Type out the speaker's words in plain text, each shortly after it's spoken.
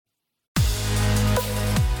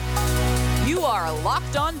are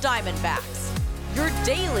Locked On Diamondbacks, your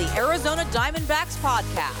daily Arizona Diamondbacks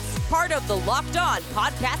podcast, part of the Locked On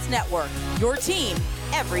Podcast Network, your team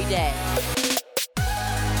every day.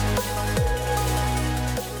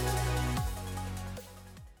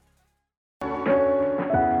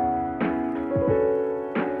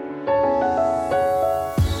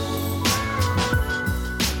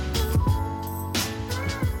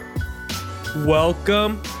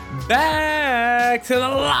 Welcome back to the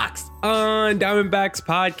Locked On Diamondbacks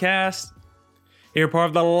podcast. You're part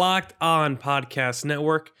of the Locked On Podcast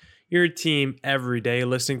Network, your team every day.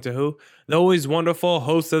 Listening to who? The always wonderful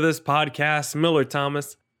host of this podcast, Miller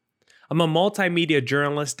Thomas. I'm a multimedia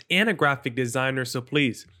journalist and a graphic designer, so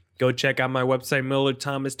please go check out my website,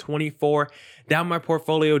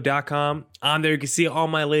 MillerThomas24.myportfolio.com. On there, you can see all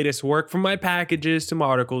my latest work, from my packages to my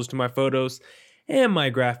articles to my photos and my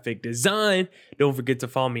graphic design. Don't forget to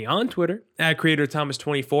follow me on Twitter at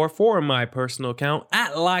CreatorThomas24 for my personal account,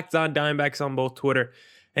 at Locked On Diamondbacks on both Twitter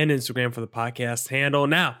and Instagram for the podcast handle.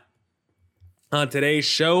 Now, on today's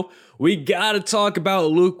show, we got to talk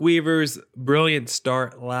about Luke Weaver's brilliant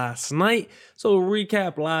start last night. So we'll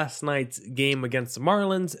recap last night's game against the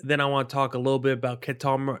Marlins. Then I want to talk a little bit about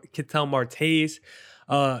Ketel Marte's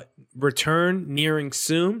return nearing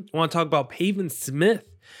soon. I want to talk about Pavin Smith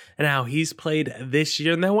and how he's played this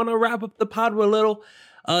year. And then I want to wrap up the pod with a little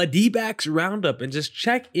D-backs roundup and just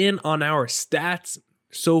check in on our stats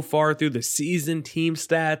so far through the season, team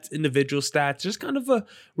stats, individual stats, just kind of a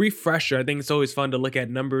refresher. I think it's always fun to look at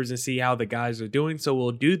numbers and see how the guys are doing. So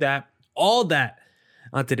we'll do that, all that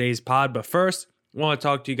on today's pod. But first, I want to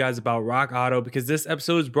talk to you guys about Rock Auto, because this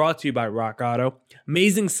episode is brought to you by Rock Auto.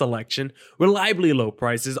 Amazing selection, reliably low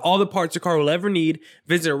prices, all the parts your car will ever need.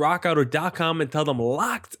 Visit rockauto.com and tell them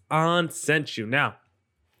Locked On sent you. Now,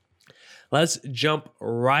 let's jump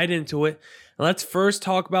right into it. Let's first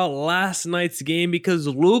talk about last night's game, because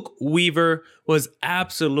Luke Weaver was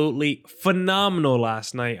absolutely phenomenal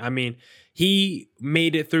last night. I mean, he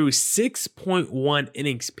made it through 6.1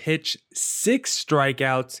 innings pitched, 6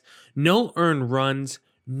 strikeouts, no earned runs,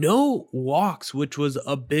 no walks, which was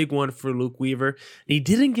a big one for Luke Weaver. He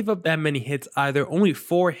didn't give up that many hits either, only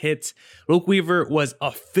 4 hits. Luke Weaver was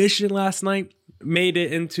efficient last night, made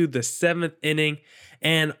it into the 7th inning,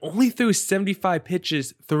 and only threw 75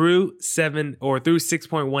 pitches through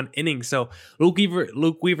 6.1 innings. So Luke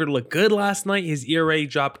Weaver looked good last night. His ERA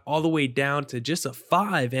dropped all the way down to just a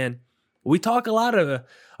 5. And we talk a lot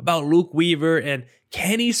about Luke Weaver and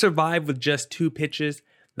can he survive with just 2 pitches?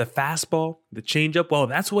 The fastball, the changeup. Well,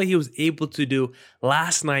 that's what he was able to do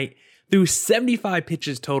last night through 75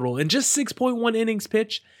 pitches total and just 6.1 innings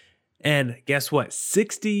pitched. And guess what?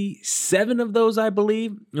 67 of those, I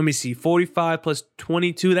believe. Let me see. 45 plus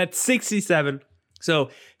 22. That's 67. So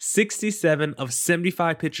 67 of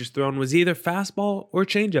 75 pitches thrown was either fastball or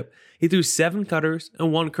changeup. He threw 7 cutters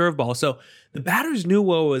and 1 curveball. So the batters knew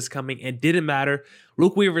what was coming. It didn't matter.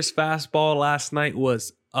 Luke Weaver's fastball last night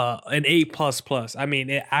was an A++. I mean,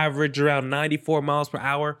 it averaged around 94 miles per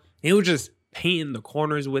hour. He was just painting the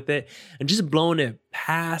corners with it and just blowing it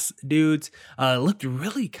past dudes. Looked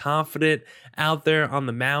really confident out there on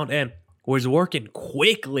the mound and was working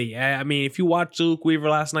quickly. I mean, if you watched Luke Weaver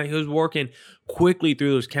last night, he was working quickly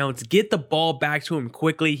through those counts. Get the ball back to him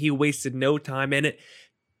quickly. He wasted no time in it.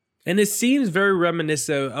 And it seems very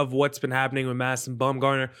reminiscent of what's been happening with Madison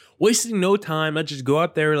Bumgarner. Wasting no time. Let's just go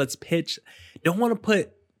out there. Let's pitch. Don't want to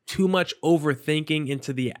put too much overthinking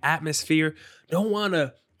into the atmosphere. Don't want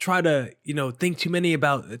to try to, think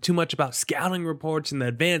too much about scouting reports and the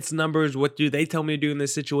advanced numbers. What do they tell me to do in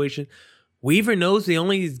this situation? Weaver knows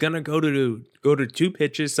he's going to go to 2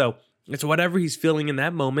 pitches. So it's whatever he's feeling in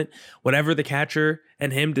that moment, whatever the catcher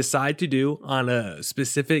and him decide to do on a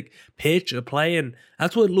specific pitch, a play. And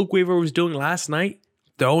that's what Luke Weaver was doing last night,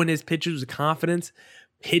 throwing his pitches with confidence,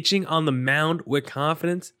 pitching on the mound with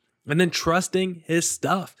confidence, and then trusting his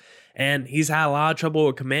stuff. And he's had a lot of trouble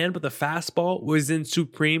with command, but the fastball was in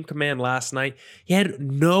supreme command last night. He had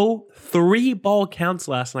no 3-ball counts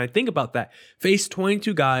last night. Think about that. Faced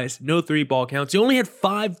 22 guys, no 3-ball counts. He only had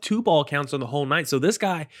 5 2-ball counts on the whole night. So this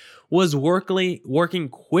guy was working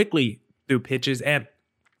quickly through pitches. And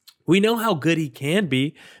we know how good he can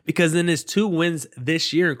be, because in his 2 wins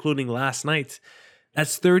this year, including last night's,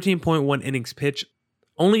 that's 13.1 innings pitched,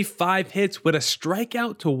 only 5 hits with a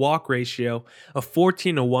strikeout to walk ratio of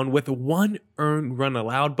 14-1 with 1 earned run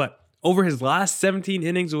allowed. But over his last 17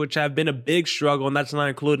 innings, which have been a big struggle, and that's not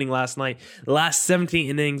including last night, the last 17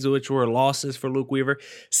 innings, which were losses for Luke Weaver,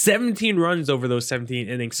 17 runs over those 17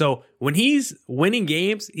 innings. So when he's winning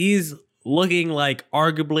games, he's looking like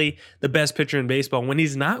arguably the best pitcher in baseball. When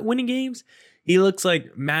he's not winning games, He looks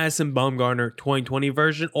like Madison Bumgarner 2020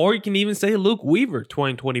 version, or you can even say Luke Weaver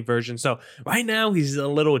 2020 version. So right now he's a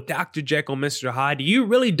little Dr. Jekyll, Mr. Hyde. You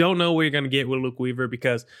really don't know what you're going to get with Luke Weaver,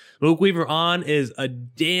 because Luke Weaver on is a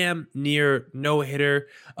damn near no-hitter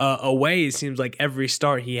away. It seems like every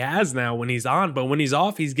start he has now when he's on, but when he's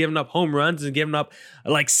off, he's giving up home runs and giving up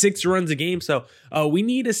like 6 runs a game. So we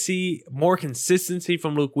need to see more consistency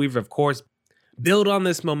from Luke Weaver, of course. Build on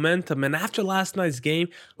this momentum. And after last night's game,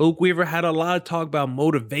 Luke Weaver had a lot of talk about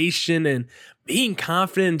motivation and being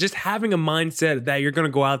confident and just having a mindset that you're going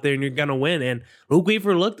to go out there and you're going to win. And Luke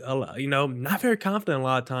Weaver looked, not very confident a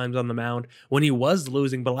lot of times on the mound when he was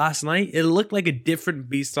losing. But last night, it looked like a different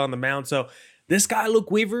beast on the mound. So this guy, Luke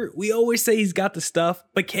Weaver, we always say he's got the stuff,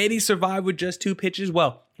 but can he survive with just 2 pitches?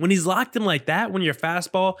 Well, when he's locked in like that, when your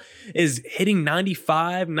fastball is hitting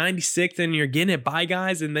 95, 96, and you're getting it by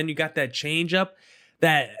guys, and then you got that changeup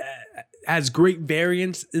that has great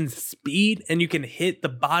variance in speed, and you can hit the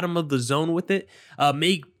bottom of the zone with it,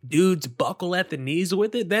 make dudes buckle at the knees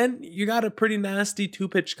with it, then you got a pretty nasty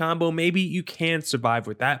 2-pitch combo. Maybe you can survive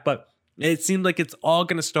with that, but it seems like it's all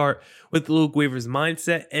going to start with Luke Weaver's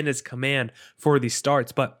mindset and his command for these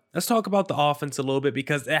starts. But let's talk about the offense a little bit,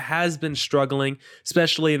 because it has been struggling,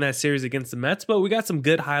 especially in that series against the Mets. But we got some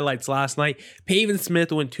good highlights last night. Pavin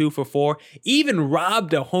Smith went 2 for 4, even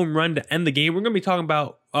robbed a home run to end the game. We're going to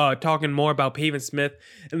be talking more about Pavin Smith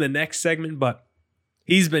in the next segment, but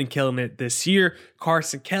he's been killing it this year.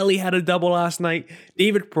 Carson Kelly had a double last night.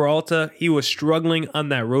 David Peralta, he was struggling on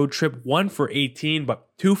that road trip, 1 for 18, but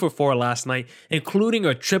 2 for 4 last night, including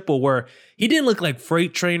a triple where he didn't look like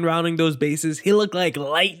freight train rounding those bases. He looked like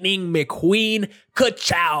Lightning McQueen.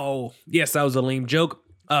 Ka-chow. Yes, that was a lame joke.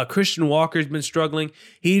 Christian Walker's been struggling.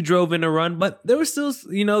 He drove in a run, but there was still,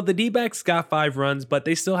 the D-backs got 5 runs, but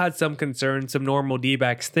they still had some concerns, some normal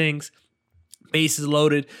D-backs things. Bases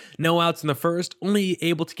loaded, no outs in the first, only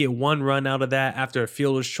able to get 1 run out of that after a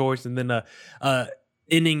fielder's choice and then a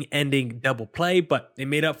inning-ending double play, but they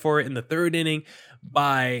made up for it in the 3rd inning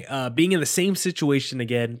by being in the same situation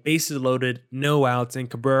again, bases loaded, no outs,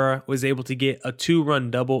 and Cabrera was able to get a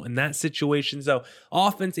 2-run double in that situation. So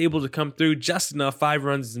offense able to come through just enough. 5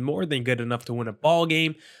 runs is more than good enough to win a ball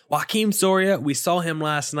game. Joakim Soria, we saw him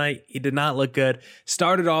last night. He did not look good.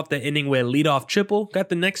 Started off the inning with a leadoff triple, got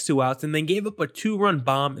the next 2 outs, and then gave up a 2-run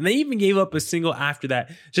bomb, and they even gave up a single after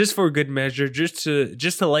that, just for good measure, just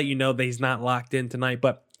to let you know that he's not locked in tonight.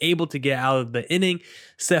 But able to get out of the inning.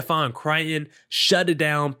 Stephon Crichton shut it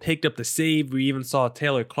down, picked up the save. We even saw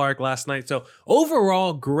Taylor Clark last night. So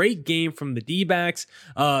overall, great game from the D-backs.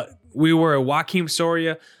 We were a Joakim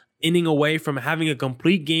Soria inning away from having a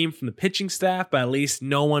complete game from the pitching staff, but at least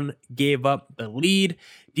no one gave up the lead.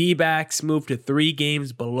 D-backs moved to 3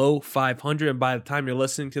 games below 500, and by the time you're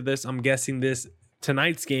listening to this, I'm guessing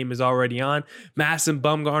tonight's game is already on. Madison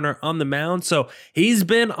Bumgarner on the mound. So he's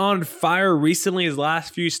been on fire recently, his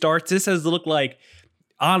last few starts. This has looked like,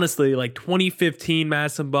 honestly, like 2015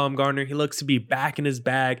 Madison Bumgarner. He looks to be back in his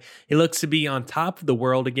bag. He looks to be on top of the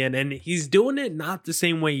world again. And he's doing it not the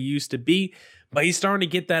same way he used to be, but he's starting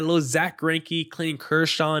to get that little Zach Greinke, Clayton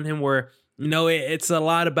Kershaw in him where, it's a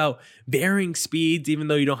lot about varying speeds, even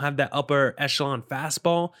though you don't have that upper echelon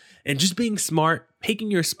fastball, and just being smart, picking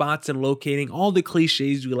your spots and locating all the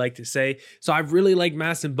cliches we like to say. So I really like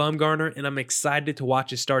Madison Bumgarner, and I'm excited to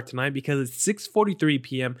watch it start tonight because it's 6:43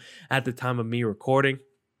 p.m. at the time of me recording.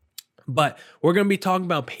 But we're going to be talking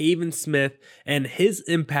about Pavin Smith and his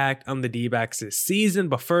impact on the D-backs this season.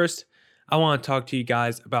 But first, I want to talk to you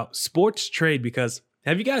guys about Sports Trade, because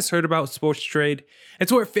have you guys heard about Sports Trade?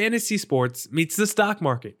 It's where fantasy sports meets the stock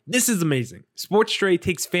market. This is amazing. Sports Trade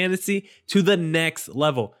takes fantasy to the next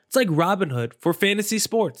level. It's like Robinhood for fantasy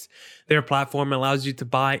sports. Their platform allows you to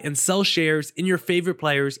buy and sell shares in your favorite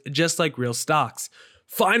players just like real stocks.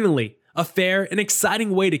 Finally, a fair and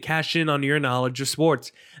exciting way to cash in on your knowledge of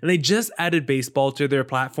sports. And they just added baseball to their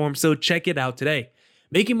platform, so check it out today.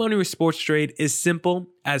 Making money with Sports Trade is simple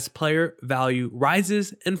as player value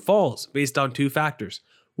rises and falls based on 2 factors.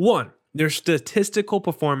 1, their statistical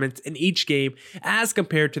performance in each game as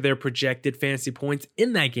compared to their projected fantasy points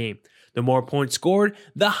in that game. The more points scored,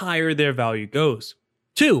 the higher their value goes.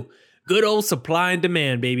 2, good old supply and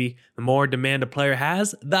demand, baby. The more demand a player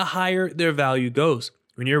has, the higher their value goes.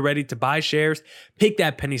 When you're ready to buy shares, pick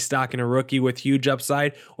that penny stock in a rookie with huge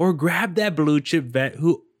upside, or grab that blue chip vet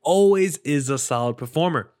who always is a solid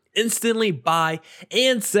performer. Instantly buy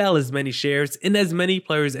and sell as many shares in as many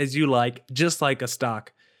players as you like, just like a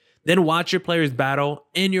stock. Then watch your players battle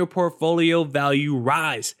and your portfolio value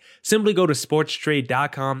rise. Simply go to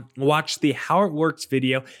sportstrade.com, watch the How It Works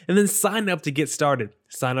video, and then sign up to get started.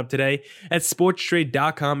 Sign up today at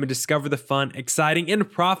sportstrade.com and discover the fun, exciting,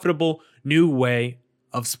 and profitable new way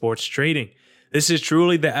of sports trading. This is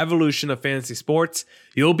truly the evolution of fantasy sports.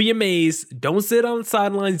 You'll be amazed. Don't sit on the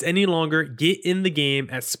sidelines any longer. Get in the game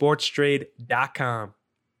at sportstrade.com.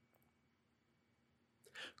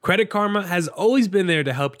 Credit Karma has always been there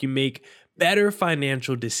to help you make better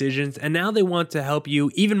financial decisions, and now they want to help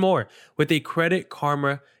you even more with a Credit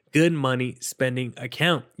Karma good money spending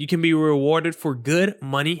account. You can be rewarded for good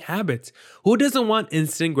money habits. Who doesn't want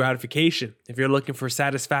instant gratification? If you're looking for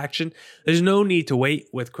satisfaction, there's no need to wait.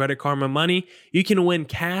 With Credit Karma Money, you can win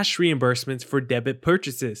cash reimbursements for debit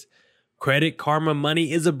purchases. Credit Karma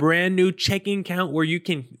Money is a brand new checking account where you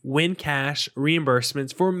can win cash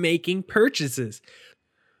reimbursements for making purchases.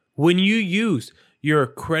 When you use your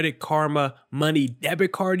Credit Karma Money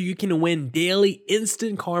debit card, you can win daily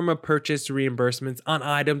instant Karma purchase reimbursements on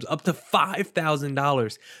items up to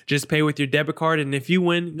 $5,000. Just pay with your debit card, and if you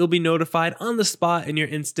win, you'll be notified on the spot, and your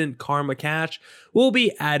instant Karma cash will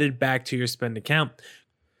be added back to your spend account.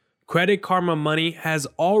 Credit Karma Money has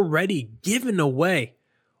already given away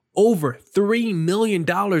over $3 million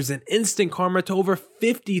in instant Karma to over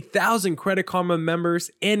 50,000 Credit Karma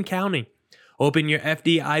members and counting. Open your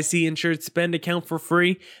FDIC insured spend account for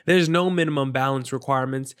free. There's no minimum balance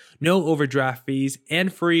requirements, no overdraft fees,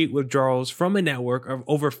 and free withdrawals from a network of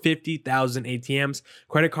over 50,000 ATMs.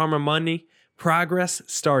 Credit Karma Money progress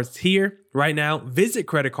starts here. Right now, visit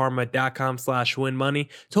creditkarma.com/winmoney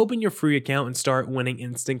to open your free account and start winning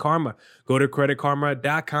instant karma. Go to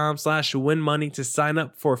creditkarma.com/winmoney to sign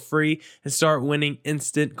up for free and start winning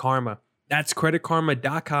instant karma. That's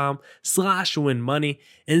creditkarma.com/winmoney.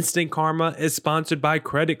 Instant Karma is sponsored by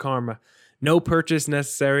Credit Karma. No purchase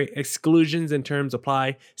necessary. Exclusions and terms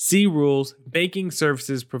apply. See rules. Banking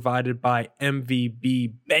services provided by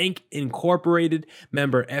MVB Bank Incorporated.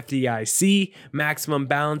 Member FDIC. Maximum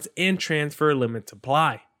balance and transfer limits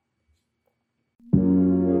apply.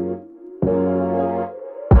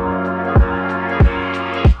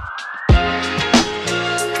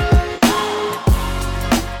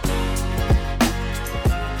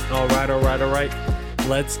 All right.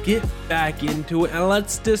 Let's get back into it and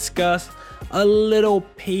let's discuss a little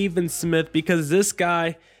Pavin Smith, because this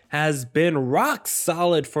guy has been rock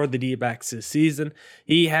solid for the D-backs this season.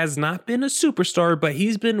 He has not been a superstar, but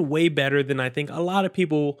he's been way better than I think a lot of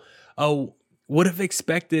people would have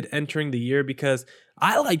expected entering the year, because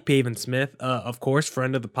I like Pavin Smith, of course,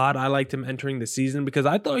 friend of the pod. I liked him entering the season because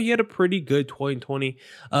I thought he had a pretty good 2020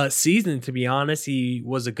 season, to be honest. He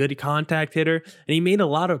was a good contact hitter, and he made a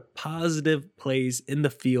lot of positive plays in the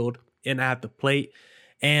field and at the plate.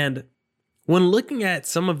 And when looking at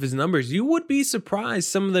some of his numbers, you would be surprised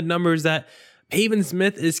some of the numbers that Pavin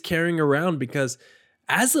Smith is carrying around, because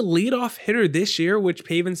as a leadoff hitter this year, which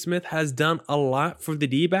Pavin Smith has done a lot for the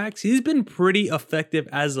D-backs, he's been pretty effective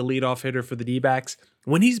as a leadoff hitter for the D-backs.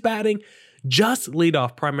 When he's batting just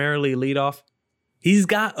leadoff, primarily leadoff, he's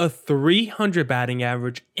got a 300 batting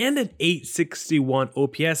average and an 861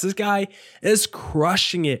 OPS. This guy is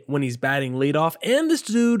crushing it when he's batting leadoff, and this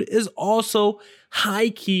dude is also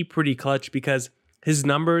high-key pretty clutch, because his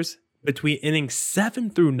numbers between innings 7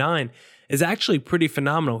 through 9 is actually pretty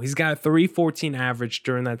phenomenal. He's got a 314 average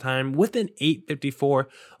during that time with an 854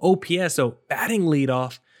 OPS. So batting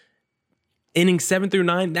leadoff, innings 7 through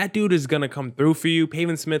 9, that dude is going to come through for you.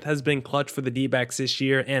 Pavin Smith has been clutch for the D-backs this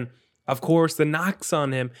year. And of course, the knocks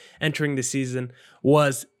on him entering the season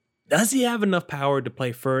was, does he have enough power to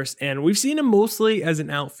play first? And we've seen him mostly as an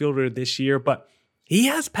outfielder this year, but he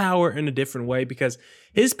has power in a different way, because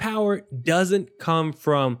his power doesn't come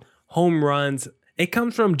from home runs. It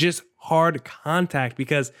comes from just hard contact,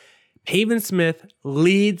 because Pavin Smith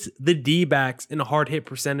leads the D-backs in a hard hit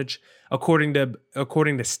percentage according to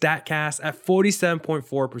StatCast at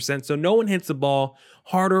 47.4%. So no one hits the ball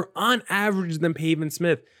harder on average than Pavin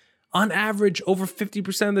Smith. On average, over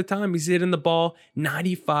 50% of the time, he's hitting the ball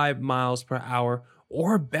 95 miles per hour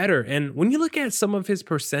or better. And when you look at some of his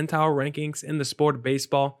percentile rankings in the sport of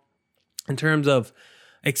baseball, in terms of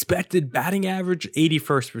expected batting average,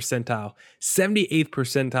 81st percentile, 78th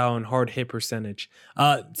percentile in hard hit percentage.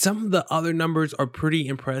 Some of the other numbers are pretty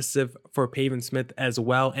impressive for Pavin Smith as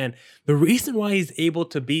well. And the reason why he's able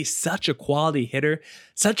to be such a quality hitter,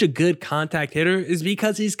 such a good contact hitter, is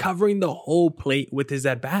because he's covering the whole plate with his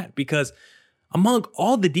at-bat. Because among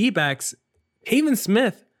all the D-backs, Pavin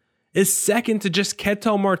Smith is second to just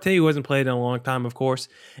Ketel Marte, who hasn't played in a long time, of course,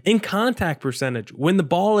 in contact percentage. When the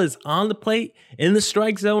ball is on the plate, in the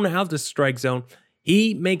strike zone, out the strike zone,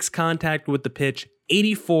 he makes contact with the pitch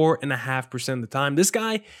 84.5% of the time. This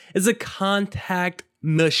guy is a contact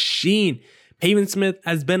machine. Pavin Smith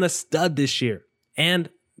has been a stud this year. and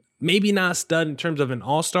maybe not stud in terms of an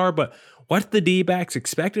all-star, but what the D-backs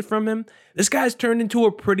expected from him, this guy's turned into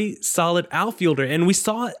a pretty solid outfielder. And we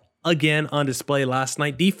saw it again on display last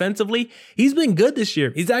night. Defensively, he's been good this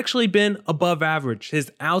year. He's actually been above average.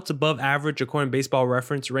 His outs above average, according to Baseball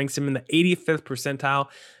Reference, ranks him in the 85th percentile.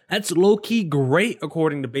 That's low-key great,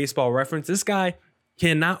 according to Baseball Reference. This guy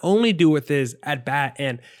can not only do with his at-bat,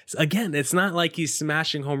 and again, it's not like he's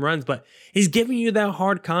smashing home runs, but he's giving you that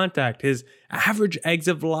hard contact. His average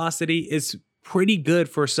exit velocity is pretty good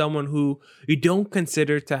for someone who you don't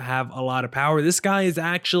consider to have a lot of power. This guy is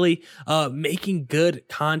actually making good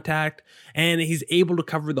contact, and he's able to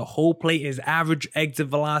cover the whole plate. His average exit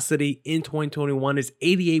velocity in 2021 is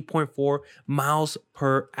 88.4 miles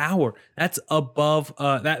per hour. That's above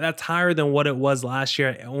that's higher than what it was last year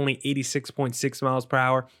at only 86.6 miles per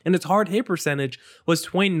hour. And its hard hit percentage was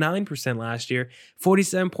 29% last year,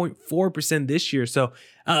 47.4% this year. So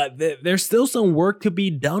there's still some work to be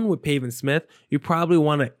done with Pavin Smith. You probably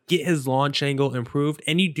want to get his launch angle improved,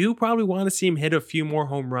 and you do probably want to see him hit a few more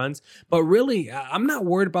home runs. But really, I'm not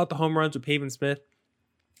worried about the home runs with Pavin Smith.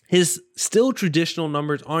 His still traditional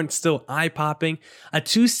numbers aren't still eye-popping. A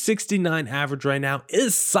 269 average right now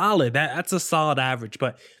is solid. That's a solid average,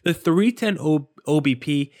 but the 310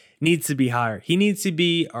 OBP needs to be higher. He needs to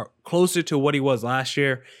be closer to what he was last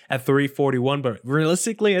year at 341, but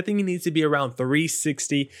realistically, I think he needs to be around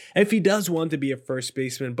 360 if he does want to be a first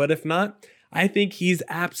baseman. But if not, I think he's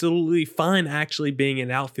absolutely fine actually being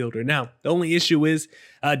an outfielder. Now, the only issue is,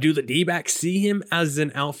 do the D-backs see him as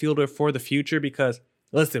an outfielder for the future? Because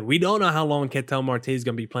listen, we don't know how long Ketel Marte is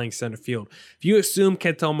going to be playing center field. If you assume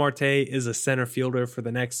Ketel Marte is a center fielder for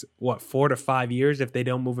the next, 4 to 5 years, if they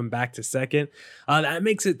don't move him back to second, that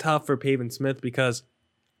makes it tough for Pavin Smith because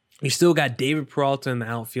you still got David Peralta in the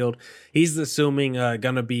outfield. He's assuming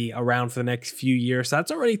going to be around for the next few years. So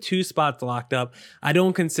that's already 2 spots locked up. I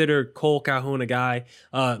don't consider Cole Calhoun a guy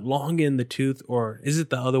long in the tooth, or is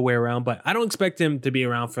it the other way around? But I don't expect him to be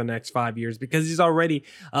around for the next 5 years because he's already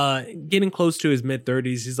getting close to his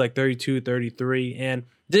mid-30s. He's like 32, 33. And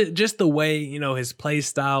just the way, his play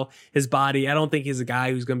style, his body, I don't think he's a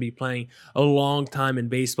guy who's going to be playing a long time in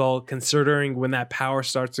baseball, considering when that power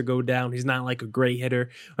starts to go down. He's not like a great hitter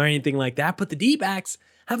or anything like that. But the D-backs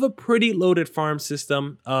have a pretty loaded farm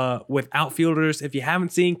system with outfielders. If you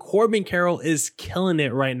haven't seen, Corbin Carroll is killing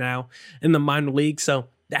it right now in the minor leagues. So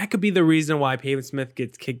that could be the reason why Pavin Smith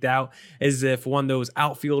gets kicked out, is if one of those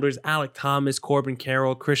outfielders, Alek Thomas, Corbin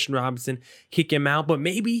Carroll, Christian Robinson, kick him out. But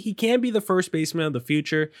maybe he can be the first baseman of the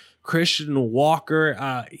future. Christian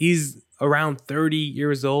Walker, he's around 30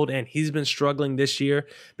 years old, and he's been struggling this year.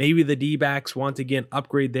 Maybe the D-backs want to get an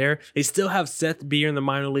upgrade there. They still have Seth Beer in the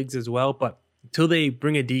minor leagues as well, but until they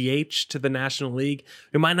bring a DH to the National League,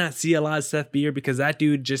 we might not see a lot of Seth Beer because that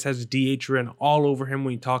dude just has a DH written all over him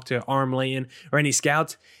when you talk to Arm Layton or any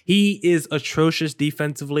scouts. He is atrocious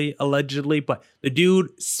defensively, allegedly, but the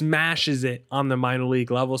dude smashes it on the minor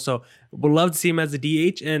league level. So we'd love to see him as a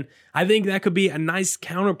DH, and I think that could be a nice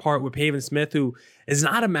counterpart with Pavin Smith, who is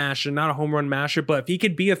not a masher, not a home run masher, but if he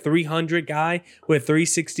could be a 300 guy with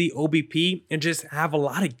 360 OBP and just have a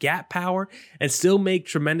lot of gap power and still make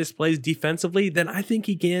tremendous plays defensively, then I think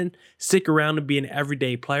he can stick around and be an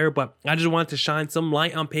everyday player. But I just wanted to shine some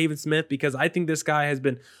light on Pavin Smith because I think this guy has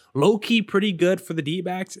been low-key pretty good for the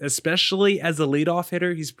D-backs, especially as a leadoff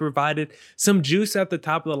hitter. He's provided some juice at the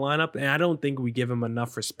top of the lineup, and I don't think we give him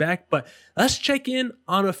enough respect. But let's check in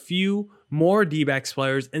on a few more D-backs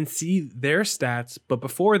players and see their stats. But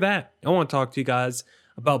before that, I want to talk to you guys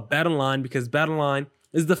about BetOnline, because BetOnline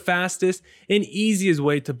is the fastest and easiest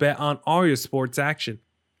way to bet on all your sports action.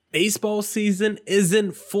 Baseball season is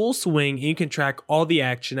in full swing, and you can track all the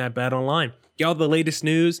action at BetOnline. Get all the latest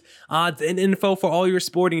news, odds, and info for all your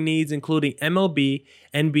sporting needs, including MLB,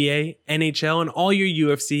 NBA, NHL, and all your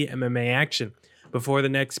UFC MMA action. Before the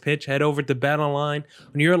next pitch, head over to BetOnline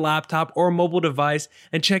on your laptop or mobile device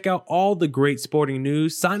and check out all the great sporting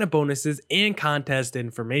news, sign-up bonuses, and contest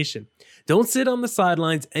information. Don't sit on the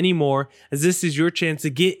sidelines anymore, as this is your chance to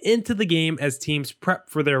get into the game as teams prep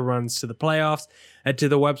for their runs to the playoffs. Head to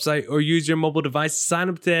the website or use your mobile device to sign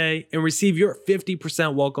up today and receive your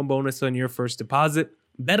 50% welcome bonus on your first deposit.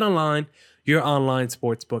 BetOnline, your online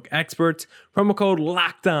sportsbook experts. Promo code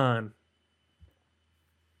LOCKEDON.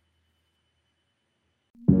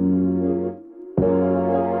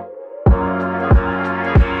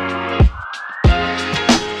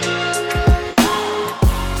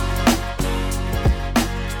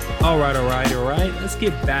 All right. Let's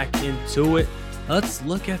get back into it. Let's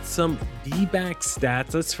look at some D-back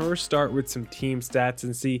stats. Let's first start with some team stats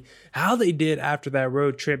and see how they did after that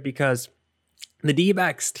road trip, because the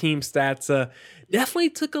D-backs team stats definitely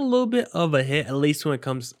took a little bit of a hit, at least when it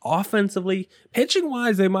comes offensively. Pitching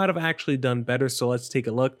wise, they might have actually done better. So let's take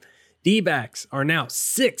a look. D-backs are now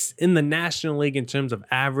 6th in the National League in terms of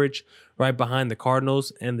average, right behind the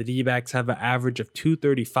Cardinals. And the D-backs have an average of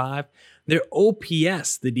 235. Their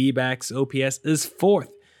OPS, the D-backs OPS, is 4th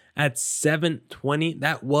at 720.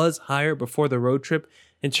 That was higher before the road trip.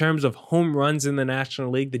 In terms of home runs in the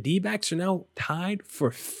National League, the D-backs are now tied for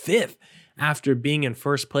 5th after being in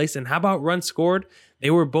first place. And how about runs scored? They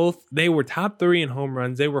were top 3 in home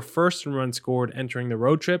runs. They were first in runs scored entering the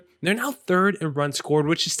road trip. They're now 3rd in runs scored,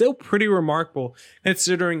 which is still pretty remarkable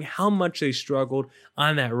considering how much they struggled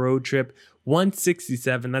on that road trip.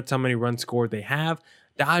 167, that's how many runs scored they have.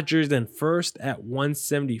 Dodgers in first at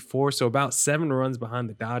 174, so about 7 runs behind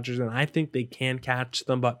the Dodgers, and I think they can catch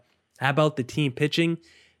them. But how about the team pitching?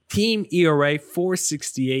 Team ERA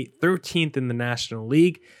 4.68, 13th in the National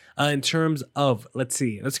League. In terms of, let's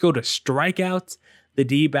go to strikeouts. The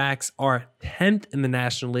D-backs are 10th in the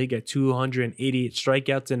National League at 288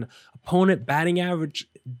 strikeouts, and opponent batting average,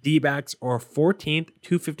 D-backs are 14th,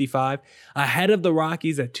 255, ahead of the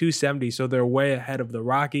Rockies at 270, so they're way ahead of the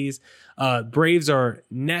Rockies. Braves are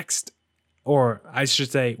next, or I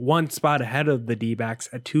should say one spot ahead of the D-backs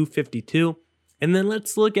at 252. And then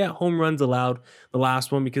let's look at home runs allowed, the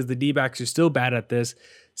last one, because the D-backs are still bad at this.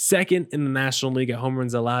 2nd in the National League at home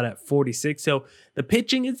runs allowed at 46. So the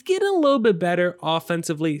pitching is getting a little bit better.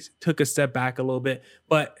 Offensively, took a step back a little bit.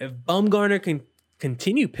 But if Bumgarner can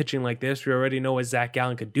continue pitching like this, we already know what Zach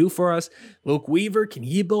Gallen could do for us. Luke Weaver, can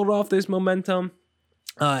he build off this momentum?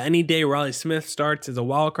 Any day Riley Smith starts as a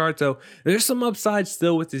wild card. So there's some upside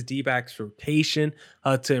still with this D-backs rotation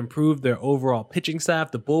to improve their overall pitching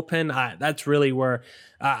staff. The bullpen, that's really where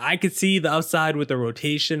I could see the upside with the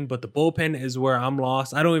rotation, but the bullpen is where I'm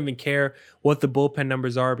lost. I don't even care what the bullpen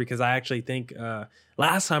numbers are because I actually think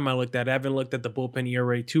last time I looked at it, I haven't looked at the bullpen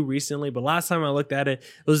ERA too recently, but last time I looked at it,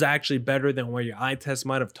 it was actually better than where your eye test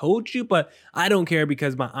might have told you, but I don't care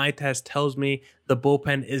because my eye test tells me the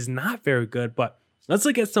bullpen is not very good. But let's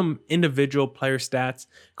look at some individual player stats.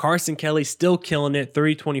 Carson Kelly still killing it,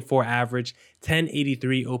 324 average,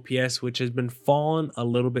 1083 OPS, which has been falling a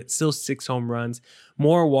little bit, still 6 home runs,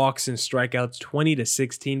 more walks and strikeouts,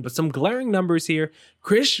 20-16. But some glaring numbers here.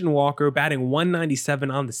 Christian Walker batting 197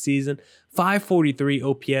 on the season, 543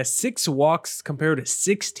 OPS, 6 walks compared to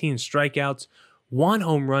 16 strikeouts, 1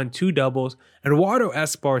 home run, 2 doubles. Eduardo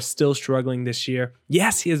Escobar is still struggling this year.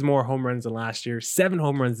 Yes, he has more home runs than last year, 7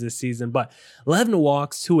 home runs this season, but 11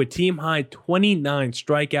 walks to a team high 29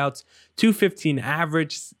 strikeouts, 215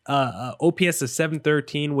 average, OPS of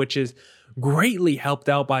 713, which is greatly helped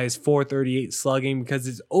out by his 438 slugging because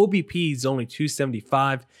his OBP is only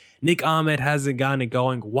 275. Nick Ahmed hasn't gotten it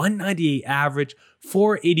going, 198 average,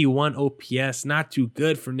 481 OPS, not too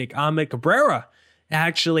good for Nick Ahmed. Cabrera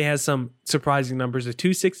actually has some surprising numbers, a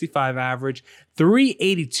 265 average,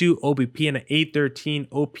 382 OBP, and an 813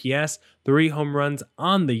 OPS, 3 home runs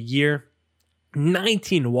on the year,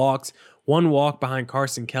 19 walks, 1 walk behind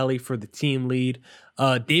Carson Kelly for the team lead.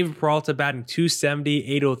 David Peralta batting 270,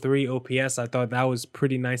 803 OPS. I thought that was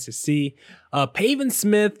pretty nice to see. Pavin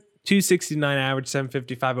Smith, 269 average,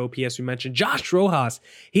 755 OPS. We mentioned Josh Rojas.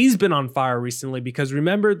 He's been on fire recently because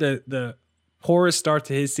remember the poorest start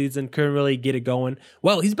to his season, couldn't really get it going.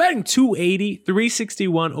 Well, he's batting 280,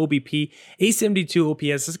 361 OBP, 872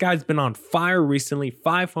 OPS. This guy's been on fire recently,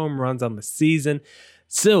 5 home runs on the season.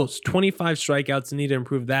 Still, 25 strikeouts, need to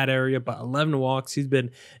improve that area, but 11 walks. He's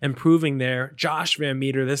been improving there. Josh Van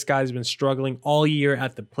Meter, this guy's been struggling all year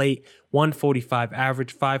at the plate. 145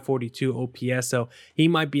 average, 542 OPS. So he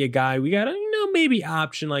might be a guy we got to, maybe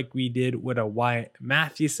option like we did with a Wyatt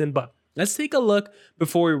Mathewson. But let's take a look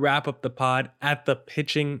before we wrap up the pod at the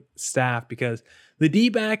pitching staff because the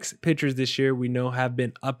D-backs pitchers this year we know have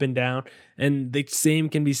been up and down. And the same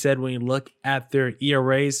can be said when you look at their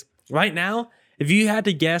ERAs. Right now, if you had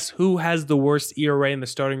to guess who has the worst ERA in the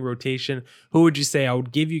starting rotation, who would you say? I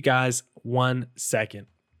would give you guys 1 second.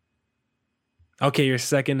 Okay, your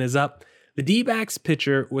second is up. The D-backs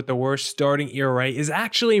pitcher with the worst starting ERA is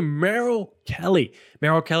actually Merrill Kelly.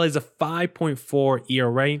 Merrill Kelly is a 5.4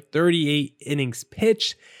 ERA, 38 innings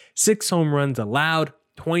pitched, 6 home runs allowed,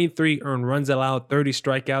 23 earned runs allowed, 30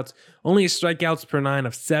 strikeouts, only a strikeouts per 9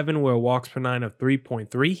 of 7, where walks per 9 of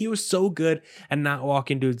 3.3. He was so good at not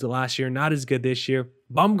walking dudes last year, not as good this year.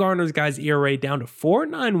 Bumgarner's guy's ERA down to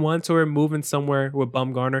 4.91, so we're moving somewhere with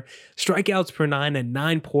Bumgarner. Strikeouts per 9 at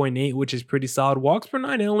 9.8, which is pretty solid. Walks per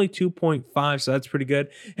 9 at only 2.5, so that's pretty good.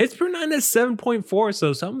 Hits per 9 at 7.4,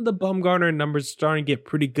 so some of the Bumgarner numbers are starting to get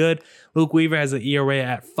pretty good. Luke Weaver has an ERA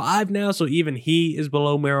at 5 now, so even he is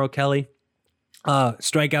below Merrill Kelly.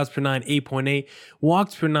 Strikeouts per 9, 8.8.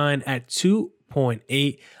 Walks per 9 at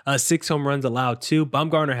 2.8. 6 home runs allowed, 2.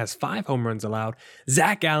 Bumgarner has 5 home runs allowed.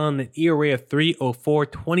 Zach Allen, an ERA of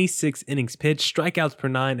 3.04, 26 innings pitched. Strikeouts per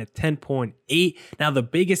 9 at 10.8. Now, the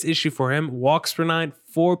biggest issue for him, walks per 9,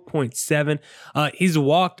 4.7. He's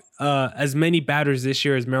walked as many batters this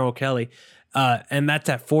year as Merrill Kelly. And that's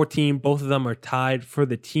at 14. Both of them are tied for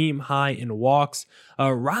the team high in walks.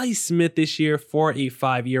 Riley Smith this year,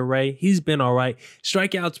 4.85 ERA. He's been all right.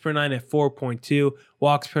 Strikeouts per 9 at 4.2.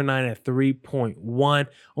 Walks per 9 at 3.1.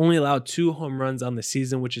 Only allowed 2 home runs on the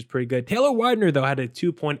season, which is pretty good. Taylor Widener, though, had a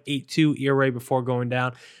 2.82 ERA before going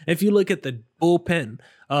down. If you look at the bullpen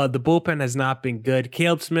has not been good.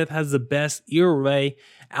 Caleb Smith has the best ERA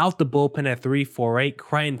out the bullpen at 3.48.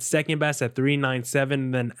 Crichton second best at 3.97.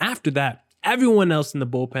 And then after that, everyone else in the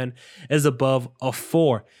bullpen is above a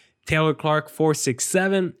 4. Taylor Clark,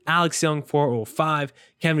 4.67. Alex Young, 4.05.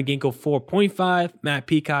 Kevin Ginkel, 4.5. Matt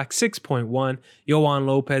Peacock, 6.1. Yohan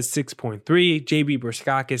Lopez, 6.3. JB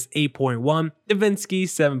Berskakis, 8.1. Davinsky,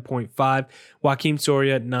 7.5. Joakim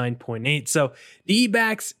Soria, 9.8. So the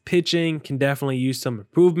E-backs pitching can definitely use some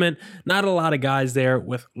improvement. Not a lot of guys there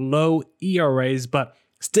with low ERAs, but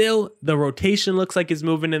still, the rotation looks like it's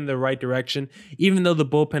moving in the right direction. Even though the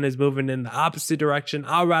bullpen is moving in the opposite direction,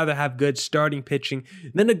 I'd rather have good starting pitching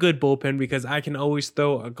than a good bullpen because I can always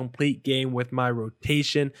throw a complete game with my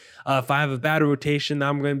rotation. If I have a bad rotation,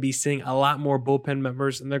 I'm going to be seeing a lot more bullpen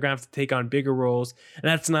members and they're going to have to take on bigger roles. And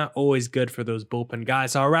that's not always good for those bullpen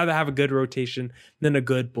guys. So I'd rather have a good rotation than a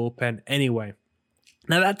good bullpen anyway.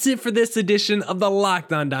 Now that's it for this edition of the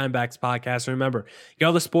Locked On Diamondbacks podcast. Remember, get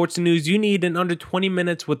all the sports news you need in under 20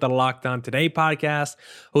 minutes with the Locked On Today podcast.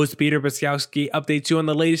 Host Peter Bukowski updates you on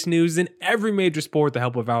the latest news in every major sport with the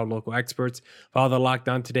help of our local experts. Follow the Locked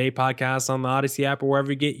On Today podcast on the Odyssey app or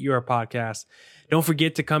wherever you get your podcasts. Don't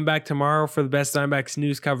forget to come back tomorrow for the best Diamondbacks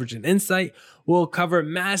news coverage and insight. We'll cover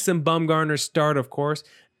Madison Bumgarner's start, of course.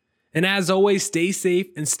 And as always, stay safe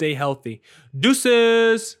and stay healthy.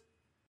 Deuces!